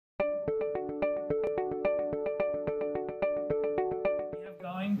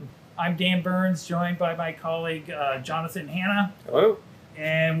I'm Dan Burns, joined by my colleague Jonathan Hanna. Hello.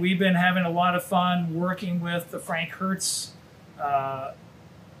 And we've been having a lot of fun working with the Franck-Hertz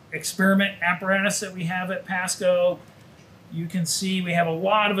experiment apparatus that we have at PASCO. You can see we have a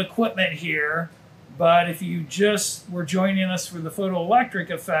lot of equipment here, but if you just were joining us for the photoelectric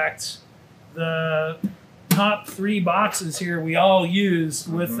effect, the top 3 boxes here we all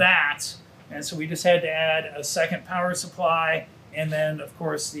used with that. And so we just had to add a second power supply and then, of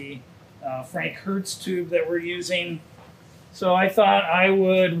course, the Franck-Hertz tube that we're using. So I thought I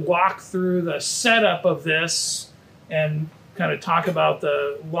would walk through the setup of this and kind of talk about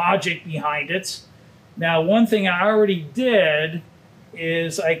the logic behind it. Now, one thing I already did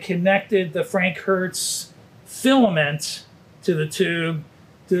is I connected the Franck-Hertz filament to the tube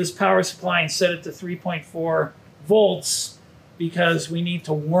to this power supply and set it to 3.4 volts because we need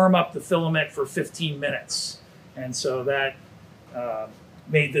to warm up the filament for 15 minutes. And so that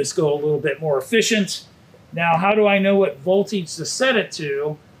made this go a little bit more efficient. Now, how do I know what voltage to set it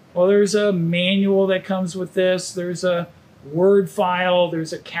to? Well, there's a manual that comes with this. There's a Word file.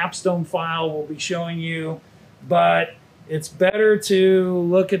 There's a capstone file we'll be showing you. But it's better to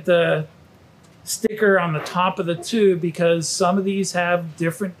look at the sticker on the top of the tube because some of these have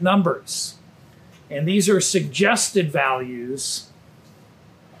different numbers. And these are suggested values.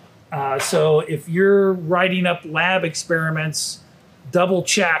 So if you're writing up lab experiments, double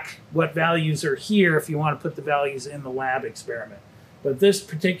check what values are here if you want to put the values in the lab experiment. But this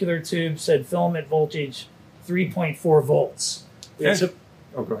particular tube said filament voltage 3.4 volts.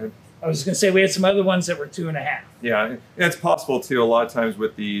 Oh, go ahead. I was going to say we had some other ones that were 2.5. Yeah, and it's possible too a lot of times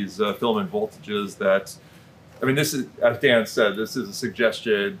with these filament voltages that, I mean, this is, as Dan said, this is a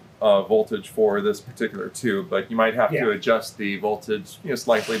suggested voltage for this particular tube, but you might have to adjust the voltage,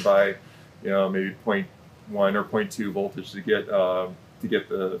 slightly by, maybe 0.1 or 0.2 voltage to get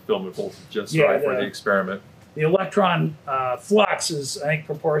the filament voltage just right for the experiment. The electron flux is, I think,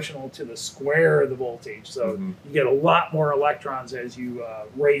 proportional to the square of the voltage. So you get a lot more electrons as you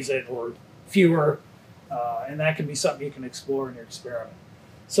raise it, or fewer, and that can be something you can explore in your experiment.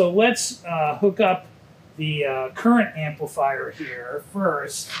 So let's hook up the current amplifier here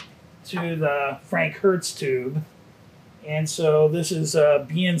first to the Franck-Hertz tube. And so this is a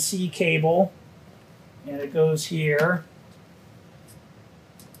BNC cable, and it goes here.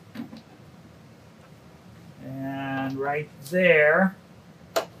 And right there.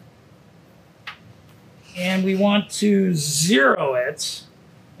 And we want to zero it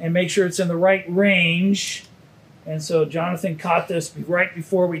and make sure it's in the right range. And so Jonathan caught this right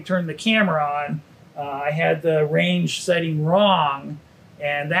before we turned the camera on. I had the range setting wrong,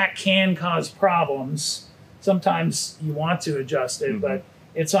 and that can cause problems. Sometimes you want to adjust it, but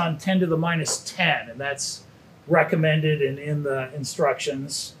it's on 10 to the minus 10, and that's recommended and in the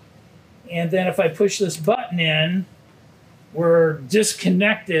instructions. And then if I push this button in, we're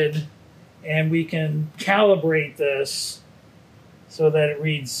disconnected, and we can calibrate this so that it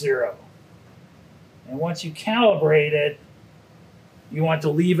reads 0. And once you calibrate it, you want to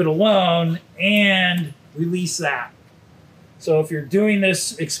leave it alone and release that. So if you're doing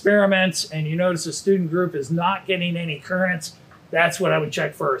this experiment and you notice a student group is not getting any current, that's what I would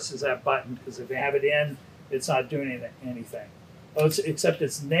check first, is that button, because if you have it in, it's not doing anything. Oh, except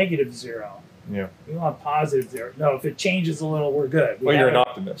it's -0. Yeah. We want +0. No, if it changes a little, we're good. Well, you're an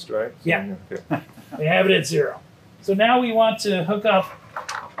optimist, right? So, yeah. We have it at 0. So now we want to hook up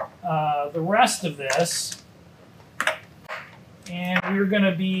the rest of this. And we're going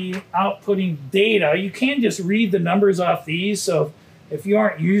to be outputting data. You can just read the numbers off these. So if you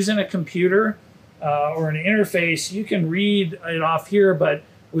aren't using a computer or an interface, you can read it off here. But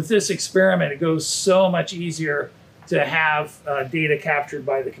with this experiment, it goes so much easier to have data captured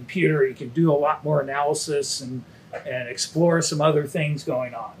by the computer. You can do a lot more analysis and explore some other things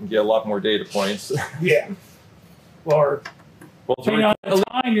going on. You get a lot more data points. Yeah. Or depending on the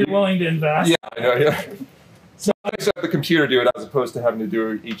time you're willing to invest. Yeah, I know. Yeah. So I just have the computer do it as opposed to having to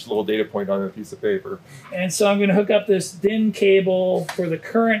do each little data point on a piece of paper. And so I'm going to hook up this DIN cable for the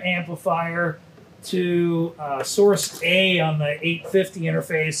current amplifier to source A on the 850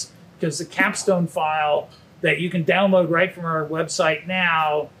 interface, because the capstone file that you can download right from our website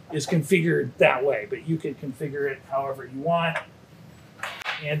now is configured that way, but you can configure it however you want.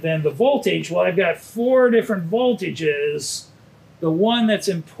 And then the voltage, well, I've got 4 different voltages. The one that's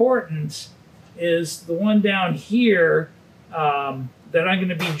important is the one down here that I'm going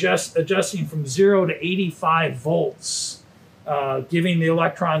to be just adjusting from 0 to 85 volts, giving the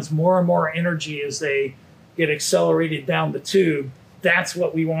electrons more and more energy as they get accelerated down the tube. That's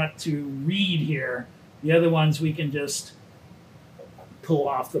what we want to read here. The other ones we can just pull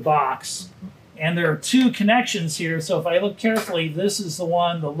off the box. And there are two connections here. So if I look carefully, this is the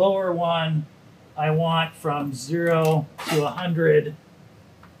one, the lower one, I want from 0 to 100.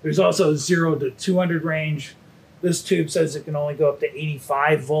 There's also 0 to 200 range. This tube says it can only go up to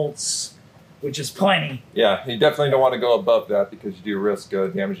 85 volts, which is plenty. Yeah, you definitely don't want to go above that because you do risk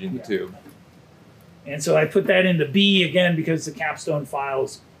damaging the tube. And so I put that into B again because the capstone file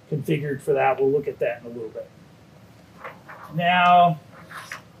is configured for that. We'll look at that in a little bit. Now,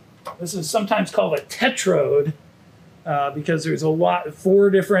 this is sometimes called a tetrode because there's 4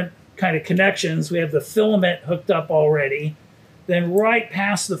 different kind of connections. We have the filament hooked up already. Then right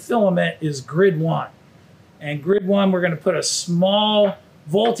past the filament is grid 1. And grid 1, we're going to put a small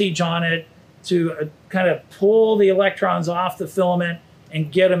voltage on it to kind of pull the electrons off the filament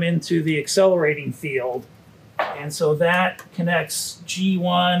and get them into the accelerating field. And so that connects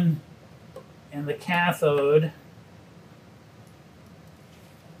G1 and the cathode.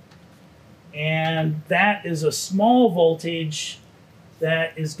 And that is a small voltage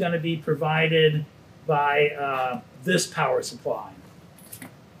that is going to be provided by this power supply.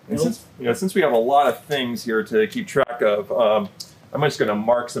 And since we have a lot of things here to keep track of, I'm just going to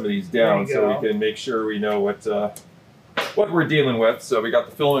mark some of these down so we can make sure we know what we're dealing with. So we got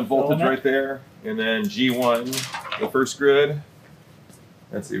the filament voltage right there, and then G1, the first grid.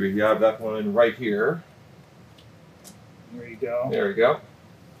 Let's see, we have that one right here. There you go. There we go.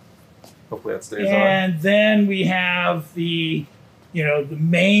 Hopefully that stays on. And then we have the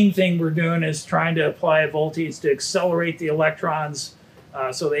main thing we're doing is trying to apply a voltage to accelerate the electrons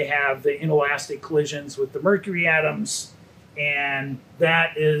so they have the inelastic collisions with the mercury atoms. And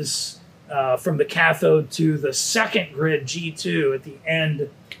that is from the cathode to the second grid, G2, at the end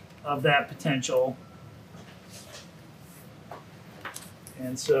of that potential.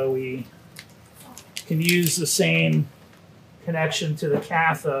 And so we can use the same connection to the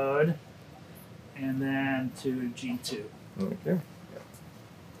cathode and then to G2. Okay.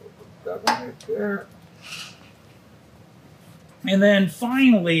 That one right there. And then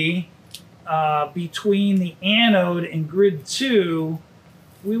finally, between the anode and grid 2,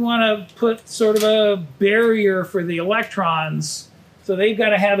 we want to put sort of a barrier for the electrons. So they've got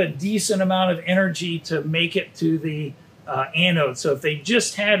to have a decent amount of energy to make it to the anode. So if they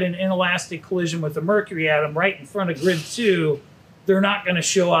just had an inelastic collision with the mercury atom right in front of grid 2, they're not going to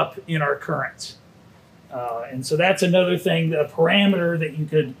show up in our current. And so that's another thing, a parameter that you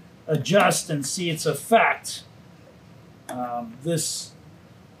could adjust and see its effect. This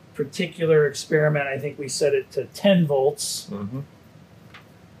particular experiment, I think we set it to 10 volts. Mm-hmm.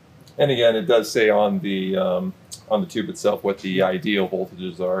 And again, it does say on the tube itself what the ideal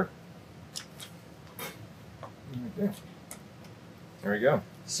voltages are. Okay. There we go.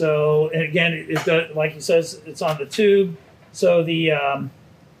 So, and again, it does, like it says, it's on the tube. So the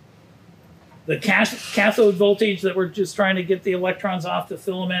cathode voltage that we're just trying to get the electrons off the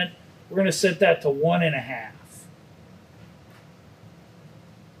filament, we're going to set that to 1.5.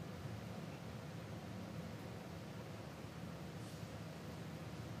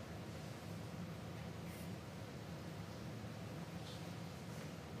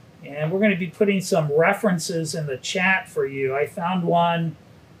 And we're going to be putting some references in the chat for you. I found one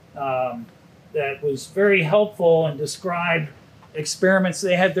that was very helpful and described experiments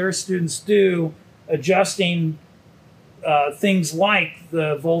they had their students do, adjusting things like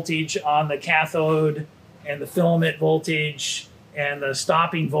the voltage on the cathode and the filament voltage and the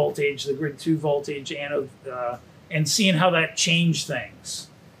stopping voltage, the grid 2 voltage, anode, and seeing how that changed things.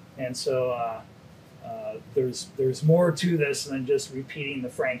 And so there's more to this than just repeating the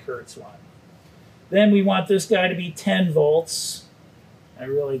Franck-Hertz one. Then we want this guy to be 10 volts. I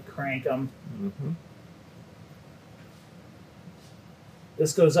really crank them. Mm-hmm.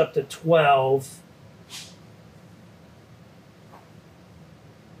 This goes up to 12.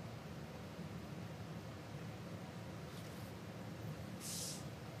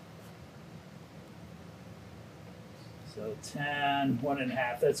 So 10,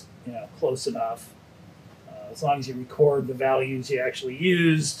 1.5, that's close enough. As long as you record the values you actually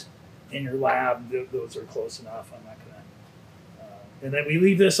used in your lab, those are close enough. I'm not going to. And then we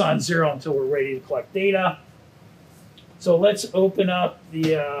leave this on 0 until we're ready to collect data. So let's open up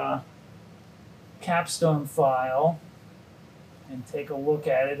the capstone file and take a look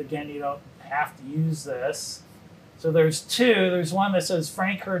at it. Again, you don't have to use this. So there's two. There's one that says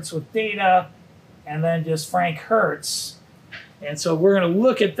Franck-Hertz with data, and then just Franck-Hertz. And so we're going to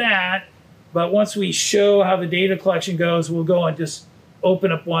look at that. But once we show how the data collection goes, we'll go and just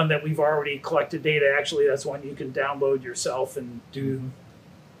open up one that we've already collected data. Actually, that's one you can download yourself and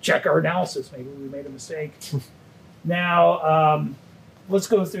check our analysis. Maybe we made a mistake. Now, let's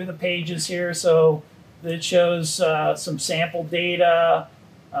go through the pages here. So it shows some sample data,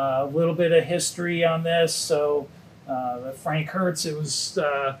 a little bit of history on this. So the Franck-Hertz, it was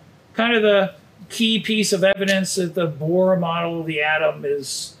kind of the key piece of evidence that the Bohr model of the atom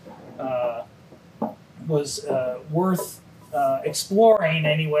is was worth exploring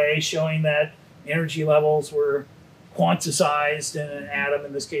anyway, showing that energy levels were quantized in an atom.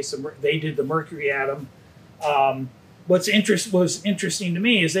 In this case, they did the mercury atom. Was interesting to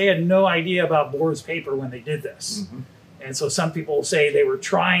me is they had no idea about Bohr's paper when they did this. Mm-hmm. And so some people say they were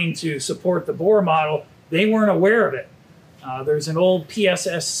trying to support the Bohr model. They weren't aware of it. There's an old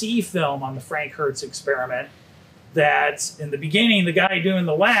PSSC film on the Franck-Hertz experiment that in the beginning, the guy doing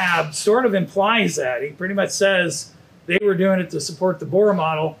the lab sort of implies that. He pretty much says they were doing it to support the Bohr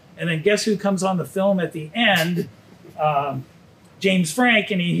model. And then guess who comes on the film at the end? James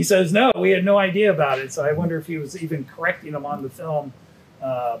Franck, and he says, no, we had no idea about it. So I wonder if he was even correcting him on the film.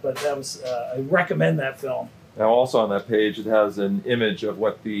 But that was, I recommend that film. Now also on that page, it has an image of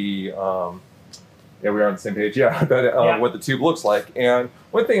what the, yeah, we are on the same page, yeah, what the tube looks like. And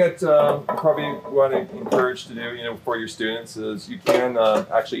one thing that I probably want to encourage to do, for your students is you can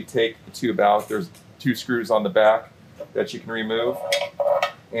actually take the tube out. There's 2 screws on the back that you can remove.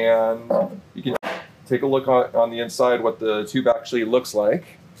 And you can take a look on the inside what the tube actually looks like.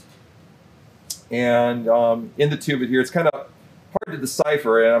 And in the tube here, it's kind of hard to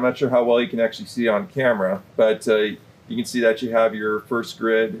decipher, and I'm not sure how well you can actually see on camera, but you can see that you have your first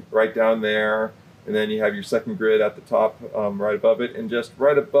grid right down there, and then you have your second grid at the top right above it, and just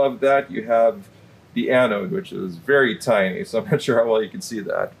right above that you have the anode, which is very tiny, so I'm not sure how well you can see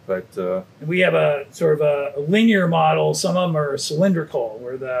that. But we have a sort of a linear model. Some of them are cylindrical,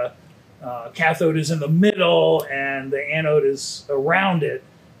 where the cathode is in the middle and the anode is around it.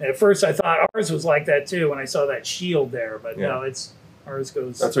 And at first I thought ours was like that too when I saw that shield there, but yeah. No, ours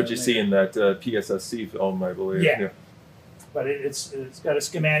goes. That's what you see in that PSSC film, I believe. Yeah. But it's got a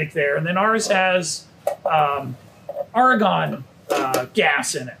schematic there, and then ours has argon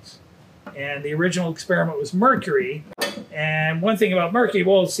gas in it. And the original experiment was mercury. And one thing about mercury,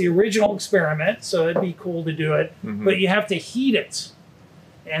 well, it's the original experiment, so it'd be cool to do it, but you have to heat it.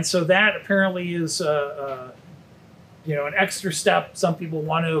 And so that apparently is an extra step some people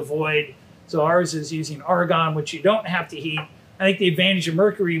want to avoid. So ours is using argon, which you don't have to heat. I think the advantage of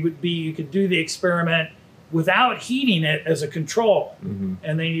mercury would be you could do the experiment without heating it as a control.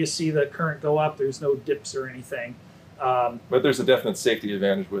 And then you see the current go up. There's no dips or anything. But there's a definite safety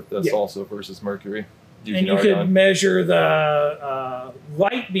advantage with this also versus mercury. And you could measure the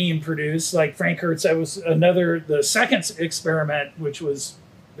light being produced, like Franck-Hertz. That was the second experiment, which was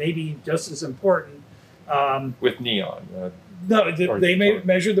maybe just as important. With neon. No, they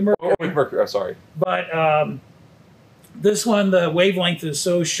measured the mercury. Oh, with mercury, sorry. But this one, the wavelength is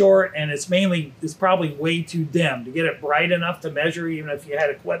so short, and it's probably way too dim. To get it bright enough to measure, even if you had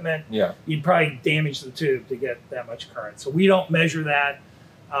equipment, you'd probably damage the tube to get that much current. So we don't measure that.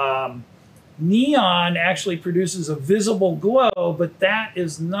 Neon actually produces a visible glow, but that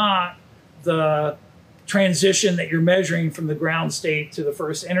is not the transition that you're measuring from the ground state to the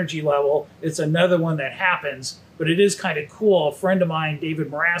first energy level. It's another one that happens, but it is kind of cool. A friend of mine, David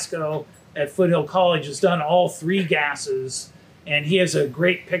Marasco at Foothill College, has done all 3 gases, and he has a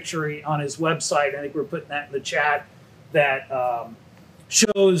great picture on his website. I think we're putting that in the chat, that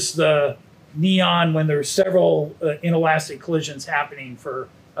shows the neon when there's several inelastic collisions happening for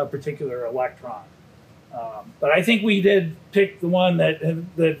a particular electron. But I think we did pick the one that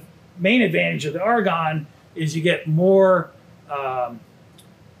the main advantage of the argon is you get more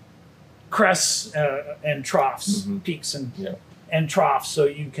crests and troughs, peaks and troughs, so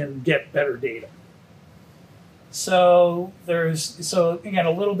you can get better data. So again,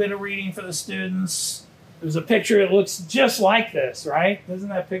 a little bit of reading for the students. There's a picture that looks just like this, right? Isn't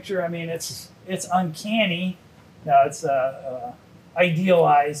that picture? I mean, it's uncanny. No, it's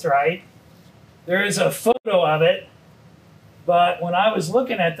idealized, right? There is a photo of it, but when I was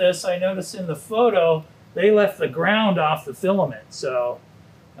looking at this, I noticed in the photo they left the ground off the filament. So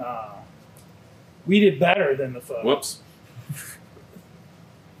we did better than the photo. Whoops.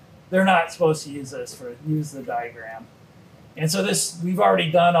 They're not supposed to use the diagram. And so we've already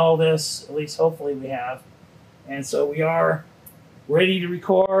done all this, at least hopefully we have. And so we are ready to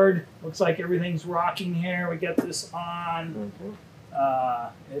record. Looks like everything's rocking here. We got this on.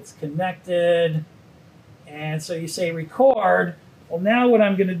 It's connected. And so you say record. Well, now what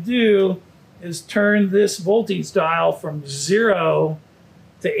I'm going to do is turn this voltage dial from 0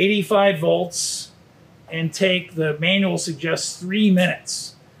 to 85 volts and take, the manual suggests 3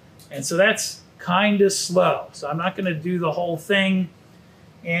 minutes. And so that's kind of slow. So I'm not going to do the whole thing.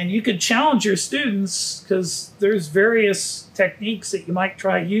 And you could challenge your students because there's various techniques that you might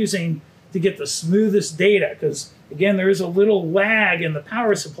try using to get the smoothest data. Because again, there is a little lag in the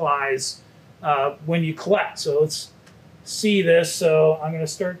power supplies when you collect. So let's see this. So I'm going to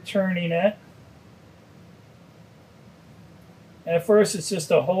start turning it. And at first it's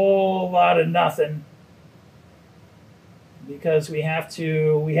just a whole lot of nothing because we have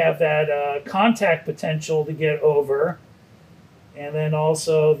that contact potential to get over. And then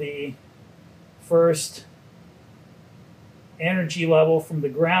also the first energy level from the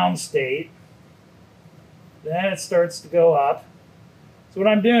ground state. Then it starts to go up. So what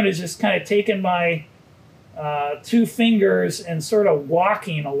I'm doing is just kind of taking my 2 fingers and sort of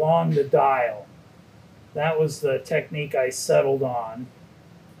walking along the dial. That was the technique I settled on.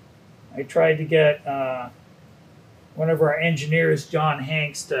 I tried to get one of our engineers, John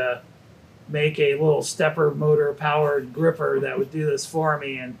Hanks, to make a little stepper motor powered gripper that would do this for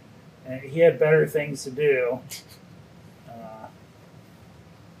me, and he had better things to do.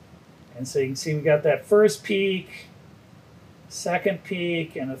 And so you can see we got that first peak, second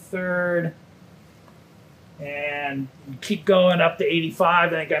peak, and a third, and you keep going up to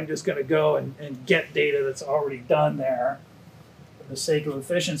 85. I think I'm just going to go and get data that's already done there for the sake of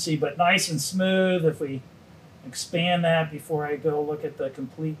efficiency, but nice and smooth. If we expand that before I go look at the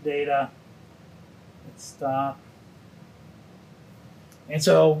complete data, let's stop. And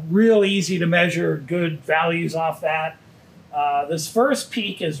so real easy to measure good values off that. This first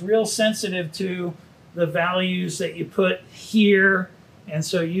peak is real sensitive to the values that you put here, and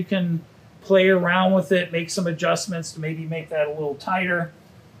so you can play around with it, make some adjustments to maybe make that a little tighter.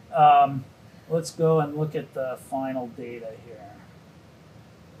 Let's go and look at the final data here.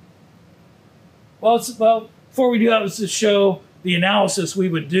 Well, before we do that, let's just show the analysis we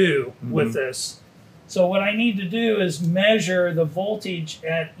would do with this. So what I need to do is measure the voltage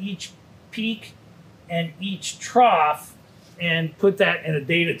at each peak and each trough and put that in a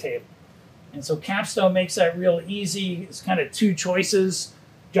data table. And so Capstone makes that real easy. It's kind of 2 choices.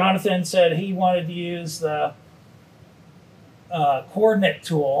 Jonathan said he wanted to use the coordinate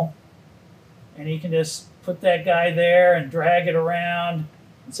tool, and he can just put that guy there and drag it around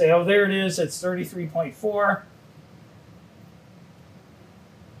and say, oh, there it is, it's 33.4.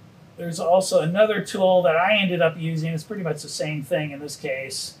 There's also another tool that I ended up using. It's pretty much the same thing in this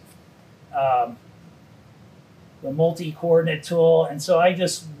case, the multi-coordinate tool. And so I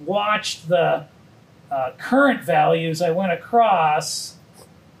just watched the current values. I went across,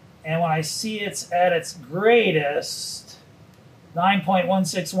 and when I see it's at its greatest,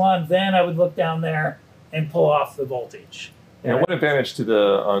 9.161, then I would look down there and pull off the voltage. And one advantage to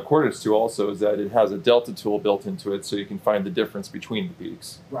the coordinates tool also is that it has a delta tool built into it, so you can find the difference between the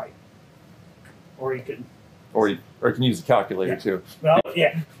peaks. Right. Or you can... Or you can use a calculator too. Well,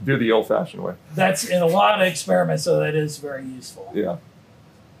 yeah. Do the old-fashioned way. That's in a lot of experiments, so that is very useful. Yeah.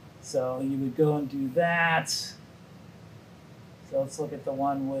 So you would go and do that. So let's look at the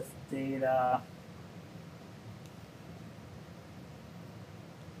one with data.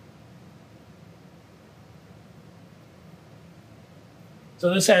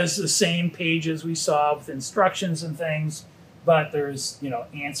 So this has the same pages we saw with instructions and things, but there's,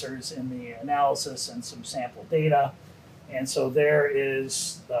 answers in the analysis and some sample data. And so there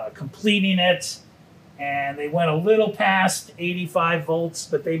is completing it. And they went a little past 85 volts,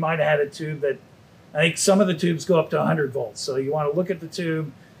 but they might have had a tube that, I think some of the tubes go up to 100 volts. So you want to look at the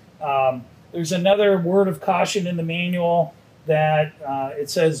tube. There's another word of caution in the manual that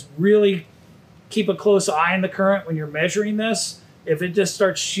it says really keep a close eye on the current when you're measuring this. If it just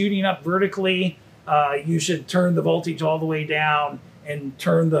starts shooting up vertically, you should turn the voltage all the way down and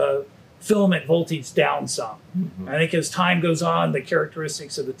turn the filament voltage down some. I think as time goes on, the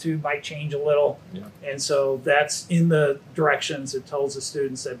characteristics of the tube might change a little. Yeah. And so that's in the directions it tells the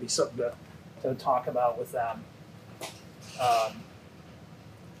students that'd be something to talk about with them.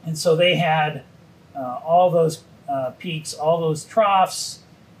 And so they had all those peaks, all those troughs.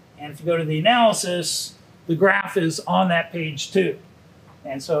 And if you go to the analysis, the graph is on that page too.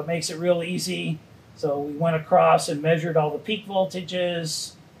 And so it makes it real easy. So we went across and measured all the peak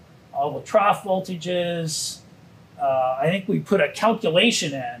voltages, all the trough voltages. I think we put a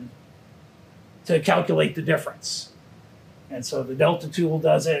calculation in to calculate the difference. And so the delta tool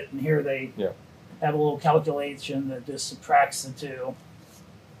does it, and here they have a little calculation that just subtracts the two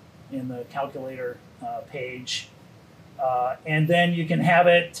in the calculator page. And then you can have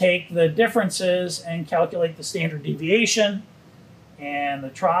it take the differences and calculate the standard deviation and the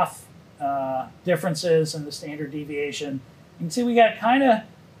trough differences and the standard deviation. You can see we got kind of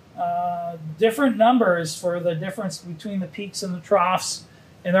different numbers for the difference between the peaks and the troughs.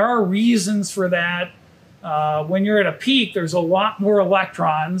 And there are reasons for that. When you're at a peak, there's a lot more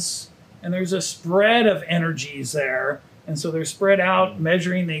electrons, and there's a spread of energies there. And so they're spread out.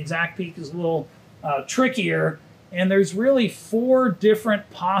 Measuring the exact peak is a little trickier. And there's really 4 different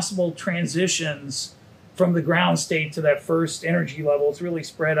possible transitions from the ground state to that first energy level. It's really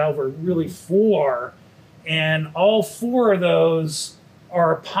spread over really 4. And all 4 of those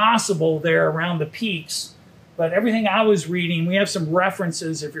are possible there around the peaks. But everything I was reading, we have some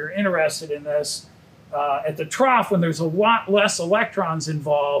references if you're interested in this. At the trough, when there's a lot less electrons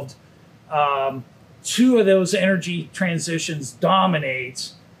involved, 2 of those energy transitions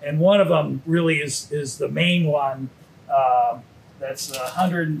dominate, and one of them really is the main one. That's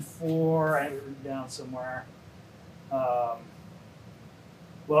 104. I have it written down somewhere. Well,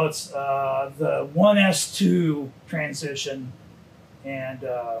 it's the 1s2 transition, and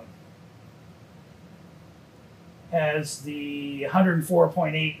has the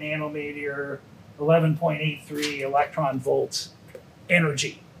 104.8 nanometer, 11.83 electron volts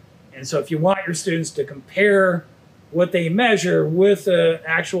energy. And so if you want your students to compare what they measure with the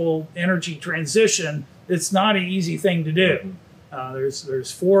actual energy transition, it's not an easy thing to do.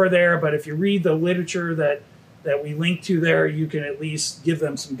 There's 4 there, but if you read the literature that we link to there, you can at least give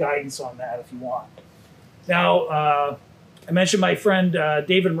them some guidance on that if you want. Now, I mentioned my friend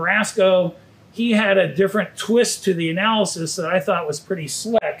David Marasco. He had a different twist to the analysis that I thought was pretty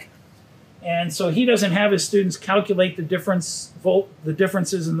slick. And so he doesn't have his students calculate the differences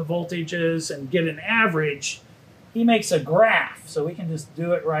in the voltages and get an average. He makes a graph. So we can just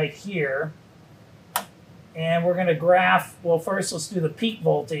do it right here. And we're going to graph, well, first let's do the peak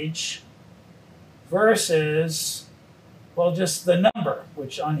voltage versus, well, just the number,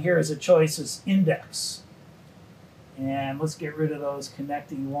 which on here is a choice is index. And let's get rid of those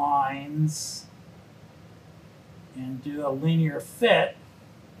connecting lines and do a linear fit.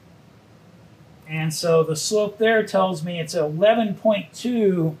 And so the slope there tells me it's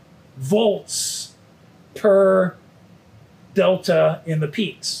 11.2 volts per delta in the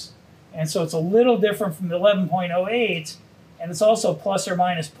peaks. And so it's a little different from the 11.08, and it's also plus or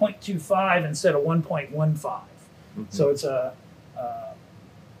minus 0.25 instead of 1.15. So it's a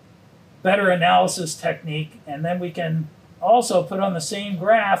better analysis technique. And then we can also put on the same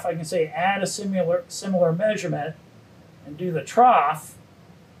graph, I can say add a similar measurement and do the trough.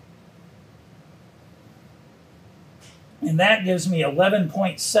 And that gives me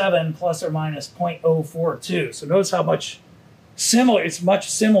 11.7 plus or minus 0.042. So notice how much similar, it's much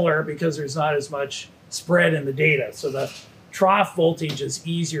similar because there's not as much spread in the data. So the trough voltage is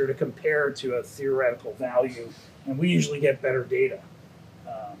easier to compare to a theoretical value, and we usually get better data.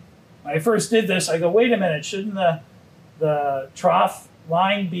 When I first did this, I go, wait a minute, shouldn't the trough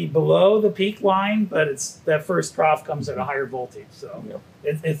line be below the peak line? But it's that first trough comes at a higher voltage, so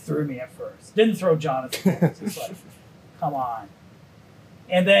it threw me at first. Didn't throw Jonathan. It's just like, come on.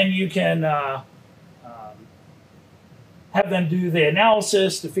 And then you can have them do the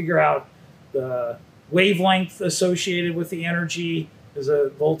analysis to figure out the wavelength associated with the energy. There's a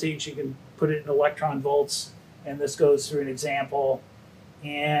voltage, you can put it in electron volts, and this goes through an example.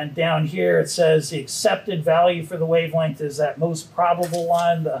 And down here it says the accepted value for the wavelength is that most probable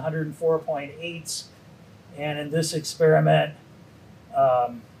one, the 104.8. And in this experiment,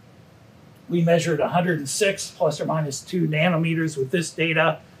 we measured 106 plus or minus 2 nanometers with this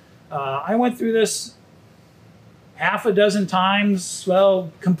data. I went through this half a dozen times,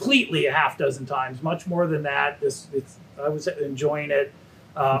 well, completely a half dozen times, much more than that. I was enjoying it.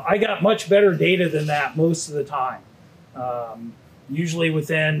 I got much better data than that most of the time, usually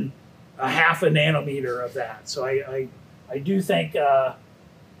within a half a nanometer of that. So I do think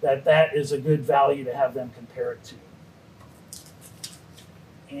that is a good value to have them compare it to.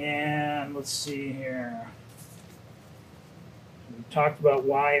 And let's see here. We talked about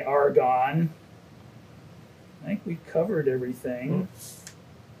why argon. I think we covered everything.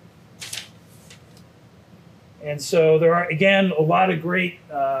 And so there are, again, a lot of great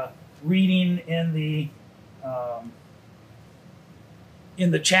reading in the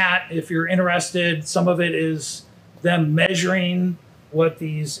chat if you're interested. Some of it is them measuring what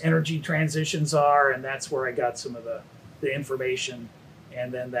these energy transitions are, and that's where I got some of the information.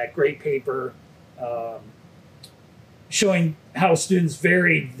 And then that great paper showing how students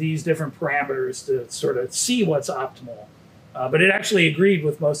varied these different parameters to sort of see what's optimal. But it actually agreed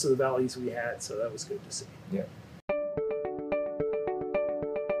with most of the values we had, so that was good to see. Yeah.